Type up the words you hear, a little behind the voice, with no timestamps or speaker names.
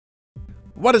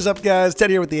What is up, guys? Ted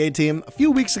here with the A-Team. A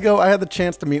few weeks ago, I had the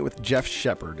chance to meet with Jeff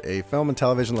Shepard, a film and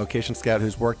television location scout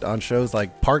who's worked on shows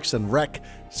like Parks and Rec,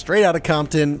 Straight Outta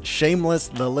Compton, Shameless,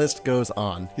 the list goes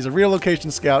on. He's a real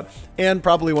location scout and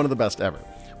probably one of the best ever.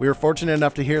 We were fortunate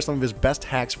enough to hear some of his best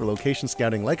hacks for location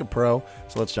scouting like a pro,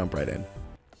 so let's jump right in.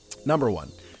 Number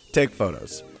 1, take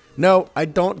photos. No, I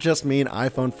don't just mean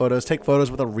iPhone photos. Take photos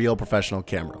with a real professional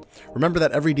camera. Remember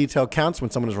that every detail counts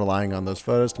when someone is relying on those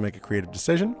photos to make a creative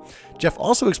decision. Jeff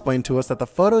also explained to us that the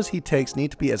photos he takes need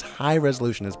to be as high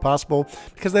resolution as possible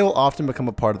because they will often become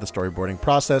a part of the storyboarding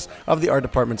process of the art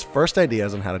department's first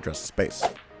ideas on how to dress a space.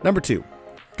 Number 2,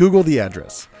 Google the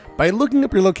address. By looking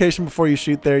up your location before you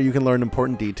shoot there, you can learn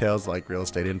important details like real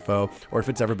estate info or if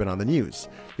it's ever been on the news.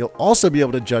 You'll also be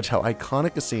able to judge how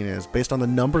iconic a scene is based on the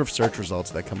number of search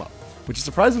results that come up, which is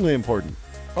surprisingly important.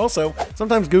 Also,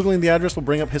 sometimes Googling the address will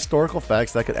bring up historical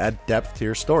facts that could add depth to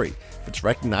your story. If it's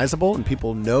recognizable and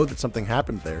people know that something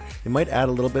happened there, it might add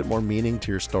a little bit more meaning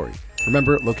to your story.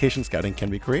 Remember, location scouting can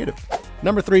be creative.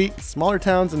 Number 3, smaller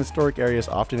towns and historic areas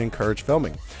often encourage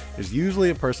filming. There's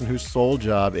usually a person whose sole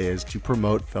job is to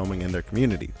promote filming in their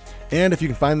community. And if you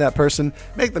can find that person,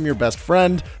 make them your best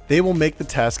friend, they will make the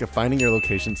task of finding your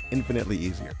locations infinitely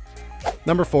easier.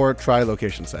 Number 4, try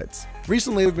location sites.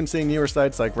 Recently, we've been seeing newer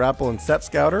sites like Rappel and Set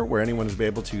Scouter, where anyone is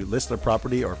able to list their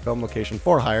property or film location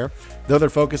for hire. Though their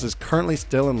focus is currently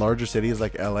still in larger cities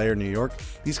like LA or New York,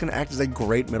 these can act as a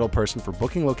great middle person for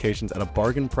booking locations at a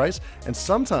bargain price, and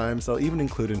sometimes they'll even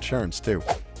include insurance too.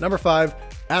 Number 5,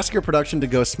 ask your production to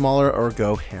go smaller or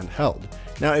go handheld.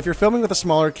 Now, if you're filming with a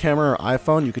smaller camera or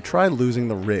iPhone, you could try losing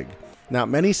the rig. Now,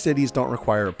 many cities don't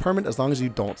require a permit as long as you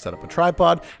don't set up a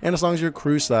tripod and as long as your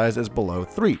crew size is below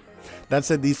 3. That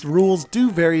said, these rules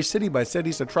do vary city by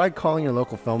city, so try calling your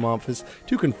local film office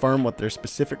to confirm what their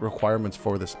specific requirements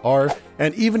for this are.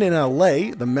 And even in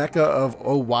LA, the mecca of,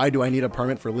 oh, why do I need a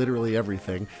permit for literally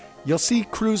everything, you'll see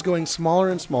crews going smaller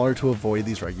and smaller to avoid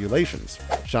these regulations.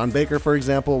 Sean Baker, for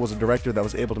example, was a director that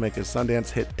was able to make his Sundance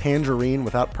hit Tangerine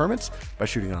without permits by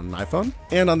shooting on an iPhone.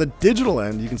 And on the digital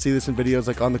end, you can see this in videos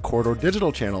like on the Corridor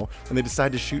Digital channel when they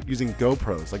decide to shoot using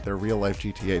GoPros like their real-life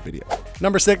GTA video.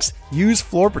 Number 6, use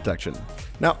floor protection.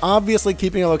 Now, obviously,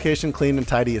 keeping a location clean and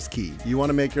tidy is key. You want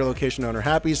to make your location owner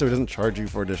happy so he doesn't charge you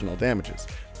for additional damages.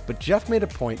 But Jeff made a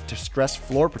point to stress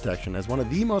floor protection as one of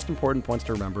the most important points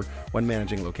to remember when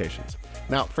managing locations.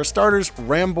 Now, for starters,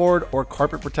 ram board or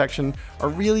carpet protection are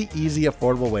really easy,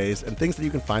 affordable ways and things that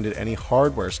you can find at any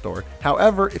hardware store.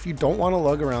 However, if you don't want to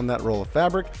lug around that roll of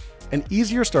fabric, an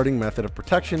easier starting method of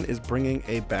protection is bringing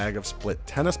a bag of split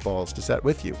tennis balls to set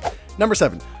with you. Number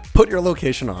 7, put your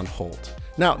location on hold.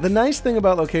 Now, the nice thing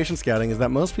about location scouting is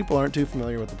that most people aren't too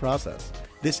familiar with the process.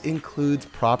 This includes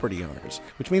property owners,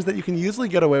 which means that you can usually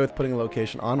get away with putting a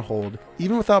location on hold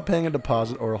even without paying a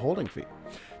deposit or a holding fee.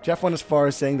 Jeff went as far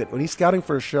as saying that when he's scouting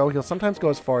for a show, he'll sometimes go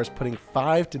as far as putting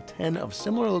 5 to 10 of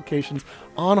similar locations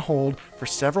on hold for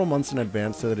several months in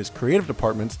advance so that his creative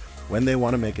departments, when they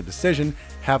want to make a decision,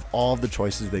 have all of the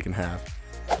choices they can have.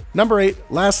 Number 8,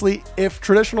 lastly, if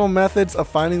traditional methods of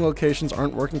finding locations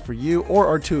aren't working for you or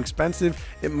are too expensive,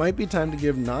 it might be time to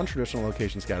give non-traditional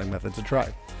location scouting methods a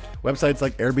try. Websites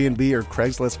like Airbnb or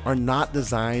Craigslist are not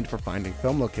designed for finding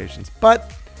film locations,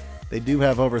 but they do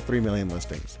have over 3 million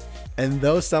listings. And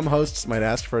though some hosts might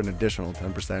ask for an additional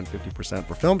 10%, 50%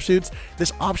 for film shoots,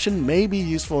 this option may be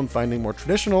useful in finding more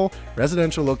traditional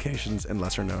residential locations in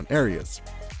lesser known areas.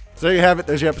 So there you have it.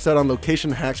 There's your episode on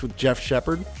location hacks with Jeff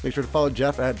Shepard. Make sure to follow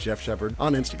Jeff at Jeff Shepard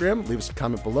on Instagram. Leave us a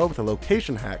comment below with a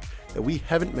location hack that we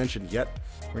haven't mentioned yet.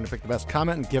 We're going to pick the best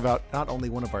comment and give out not only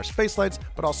one of our space lights,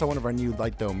 but also one of our new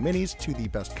Light Dome minis to the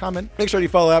best comment. Make sure you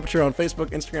follow Aperture on Facebook,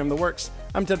 Instagram, the works.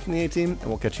 I'm Ted from the A-Team, and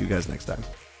we'll catch you guys next time.